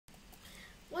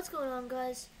What's going on,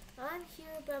 guys? I'm here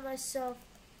by myself,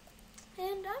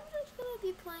 and I'm just gonna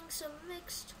be playing some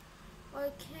mixed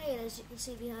arcade. As you can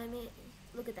see behind me,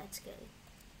 look at that Skelly.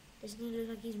 Doesn't he look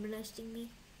like he's molesting me?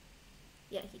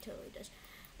 Yeah, he totally does.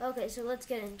 Okay, so let's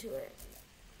get into it.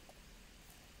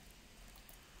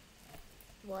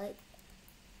 What?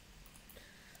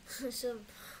 Some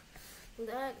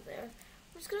lag there.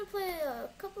 I'm just gonna play a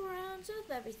couple rounds of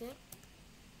everything,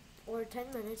 or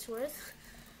 10 minutes worth.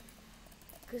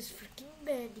 Cause freaking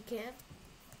Bandicam,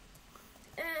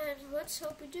 and let's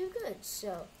hope we do good.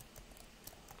 So,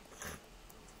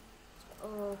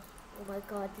 oh my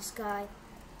God, this guy.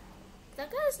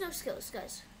 That guy has no skills,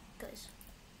 guys.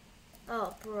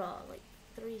 Oh, bro, like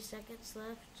 3 seconds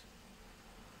left.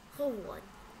 Oh, one.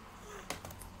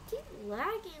 Keep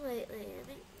lagging lately. I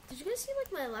mean, did you guys see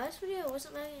like my last video? It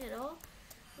wasn't lagging at all.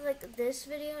 Like this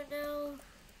video now,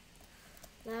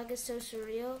 lag is so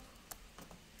surreal.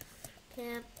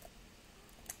 Camp.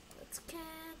 Let's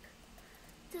camp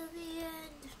till the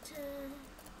end of time.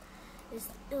 It's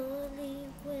the only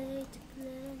way to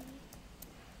play.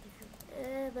 If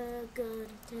you're ever gonna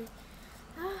take.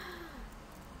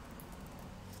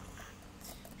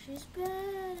 She's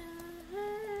better.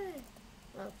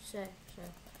 Oh, sorry.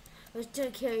 I was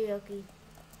doing karaoke.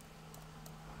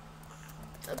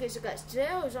 Okay, so guys, today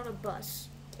I was on a bus.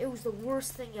 It was the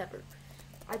worst thing ever.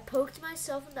 I poked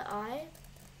myself in the eye.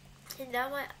 And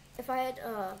now if I had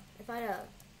a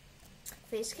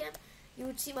face cam, you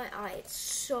would see my eye. It's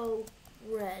so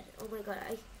red. Oh my God,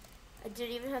 I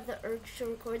didn't even have the urge to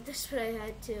record this, but I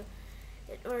had to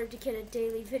in order to get a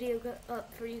daily video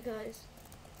up for you guys.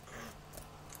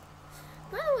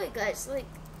 By the way, guys, like,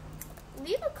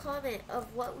 leave a comment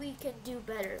of what we can do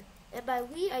better. And by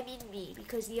we, I mean me,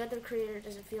 because the other creator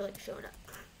doesn't feel like showing up.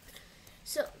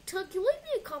 So, leave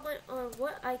me a comment on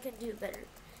what I can do better.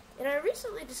 And I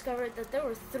recently discovered that there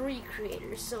were 3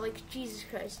 creators, so like, Jesus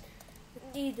Christ,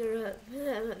 neither of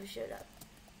them have showed up.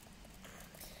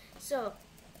 So,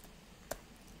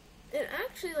 and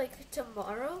actually, like,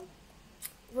 tomorrow,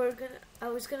 I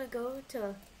was gonna go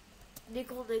to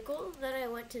Nickel Nickel, then I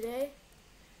went today.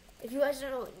 If you guys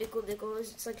don't know what Nickel Nickel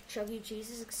is, it's like Chuck E.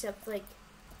 Cheese's, except, like,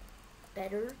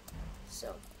 better.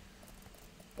 So,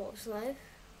 Bulb's Life.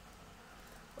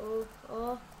 Oh,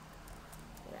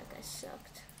 that guy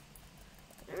sucked.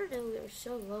 I never knew we were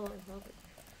so low on hunger.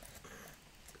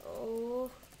 Oh.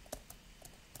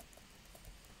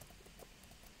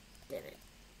 Damn it.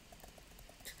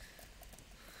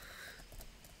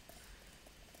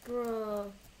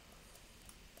 Bro.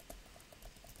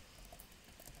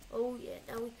 Oh yeah,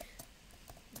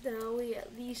 now we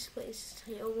at least placed.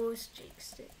 I almost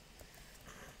jinxed it.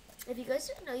 If you guys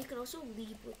didn't know, you can also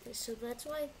leap with this, so that's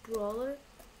why Brawler,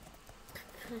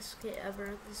 best kit ever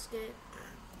in this game.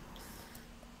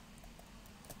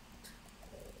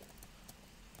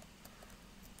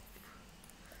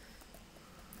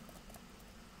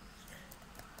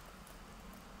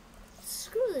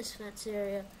 Screw this fence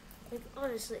area. Like,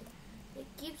 honestly, it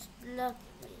keeps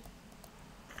blocking me.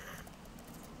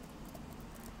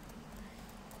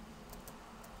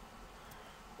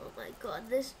 Oh my God,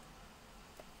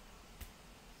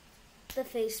 the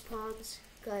face palms.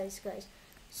 Guys,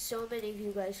 so many of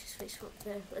you guys just face palm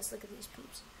there. Let's look at these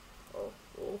peeps. Oh,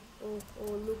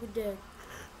 look at them.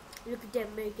 Look at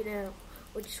them making out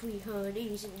with sweet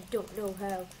honeys and you don't know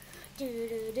how.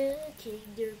 King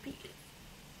Derpy.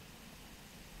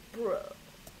 Bro.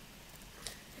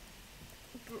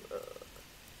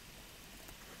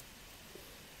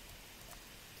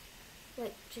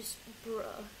 Like, just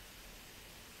bruh.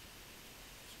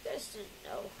 You guys didn't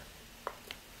know.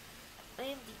 I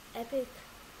am the Epic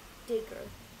Digger.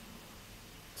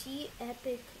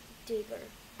 Epic Digger.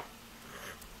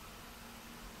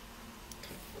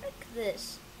 Frick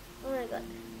this. Oh my God.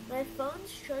 My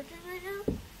phone's charging right now.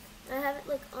 I have it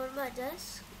like on my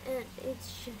desk and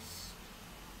it's just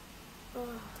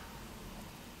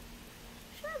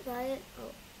should I buy it?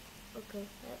 Oh, okay.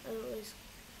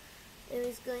 It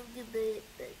was going to be,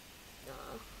 but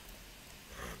no.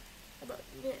 How about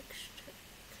next?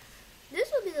 This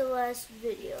will be the last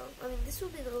video. I mean, this will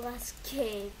be the last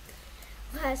game.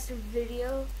 Last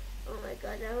video. Oh my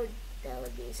God, that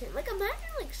would be insane. Like,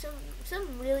 imagine like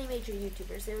some really major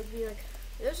YouTubers. They would be like,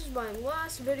 "This is my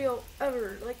last video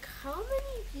ever." Like, how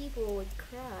many people would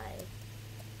cry?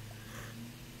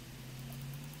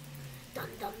 Dun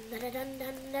dun dun dun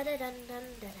dun dun dun dun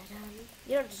dun.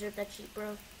 You don't deserve that cheat,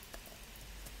 bro.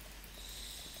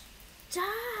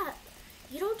 Stop!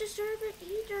 You don't deserve it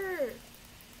either.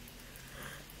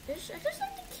 I just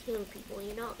like to kill people,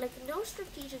 you know? Like, no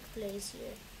strategic plays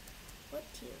here. What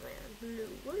team am I on? Blue.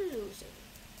 We're losing.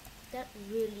 That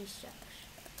really sucks.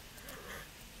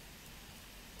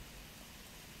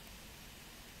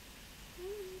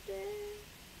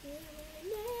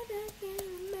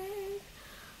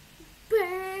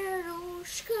 Battle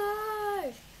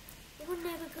scars. We're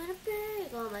never gonna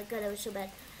break. Oh my god, that was so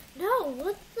bad. No,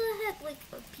 what the heck? Like,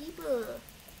 people.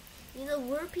 You know,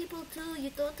 we're people too.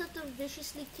 You don't have to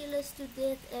viciously kill us to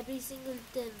death every single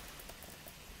time.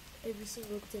 Every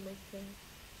single time I cry.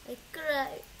 I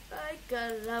cry. Ay,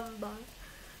 caramba.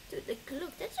 Dude, like,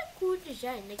 look, that's a cool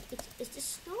design. Like, it's a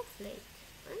snowflake.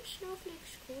 Aren't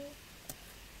snowflakes cool?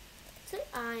 Say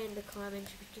I in the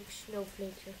comments if you think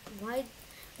snowflakes are. Why?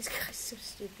 This guy's so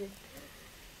stupid.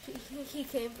 He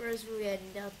came for us when we had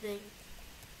nothing.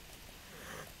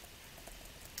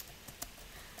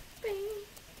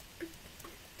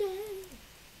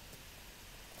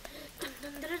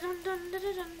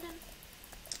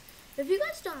 If you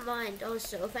guys don't mind,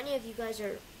 also, if any of you guys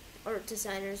are art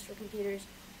designers for computers,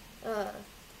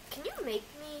 can you make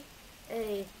me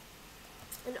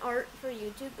an art for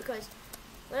YouTube? Because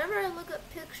whenever I look at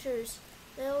pictures,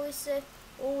 they always say,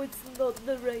 "Oh, it's not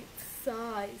the right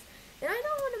size," and I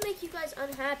don't want to make you guys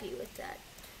unhappy with that.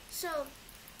 So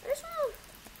I just want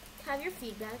to have your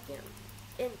feedback, you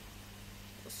know, and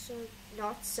so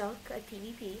not suck at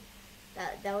PvP.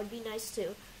 That would be nice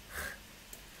too.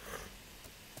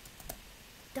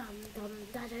 Dum dum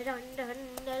da da dun dun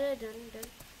da da dun dun.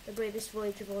 The bravest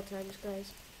voyage of all times,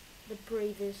 guys. The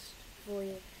bravest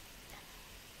voyage.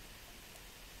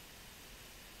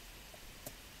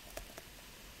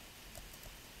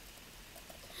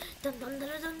 Dun dun da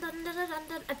da dun dun da da dun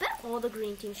dun. I bet all the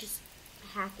green team's just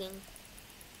hacking.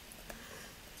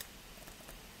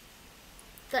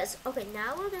 Guys, okay,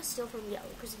 now we're gonna steal from yellow,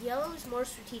 because yellow is more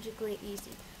strategically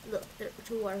easy. Look, they're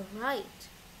to our right.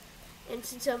 And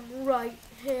since I'm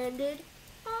right-handed,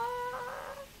 oh,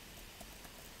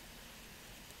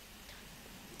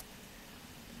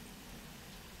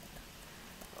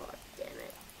 damn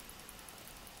it.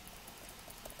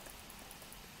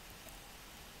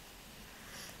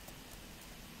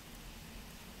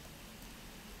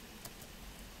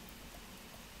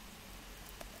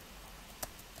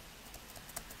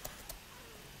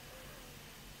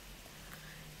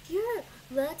 Yeah,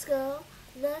 let's go,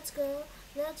 let's go.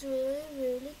 Let's really,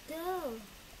 really go.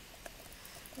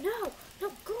 No,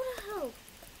 no, go to hell.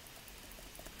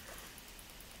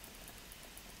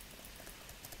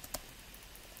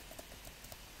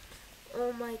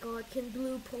 Oh my god, can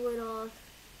blue pull it off?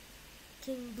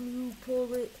 Can blue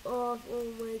pull it off? Oh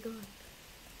my god.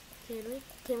 Can we?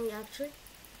 Can we actually?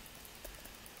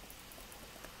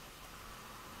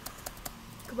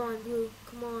 Come on, blue.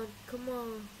 Come on, come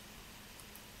on.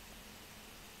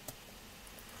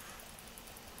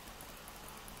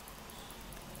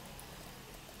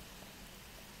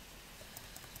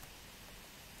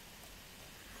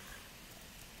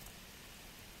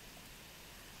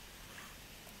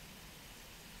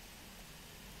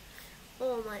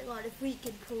 Oh my god, if we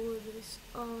can pull this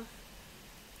off,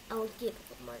 I'll give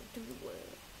my duel.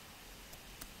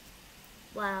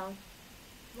 Wow.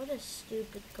 What a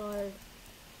stupid card.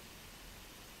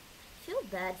 I feel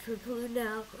bad for blue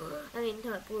now. I mean,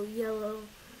 not blue, yellow.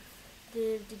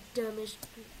 They're the dumbest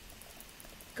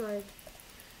card.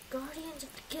 Guardians of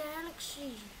the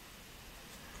Galaxy.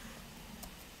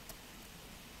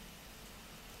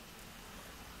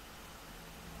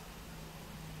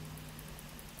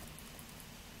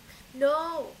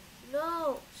 No,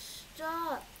 no,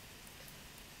 stop.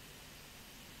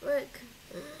 Rick,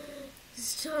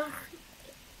 stop.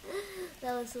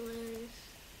 That was hilarious.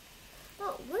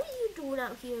 Oh, what are you doing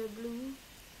out here, Blue?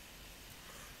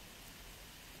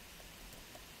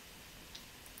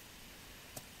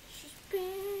 She's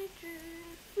better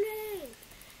flank.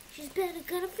 She's better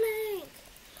gonna flank.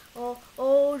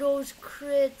 Oh, those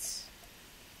crits.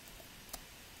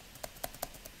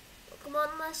 Oh, come on,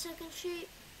 my second sheep.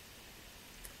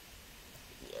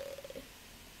 Yeah.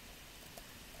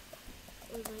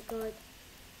 Oh my god.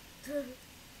 Oh,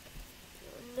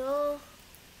 no.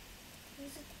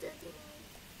 He's attacking me.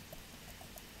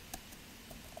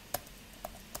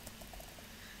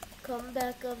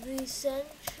 Comeback of the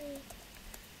century.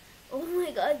 Oh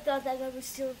my god, I thought that guy was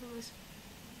stealing from us.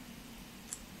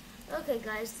 Okay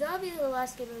guys, that'll be the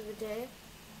last game of the day.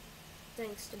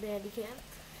 Thanks to Bandicam.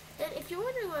 And if you're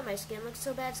wondering why my skin looks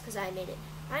so bad, it's because I made it.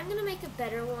 I'm going to make a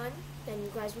better one, and you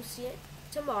guys will see it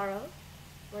tomorrow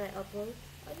when I upload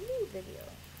a new video.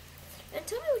 And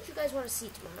tell me what you guys want to see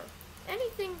tomorrow.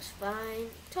 Anything's fine.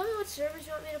 Tell me what servers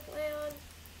you want me to play on.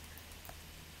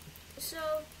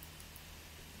 So,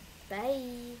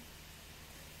 bye.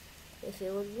 If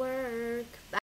it would work. Bye.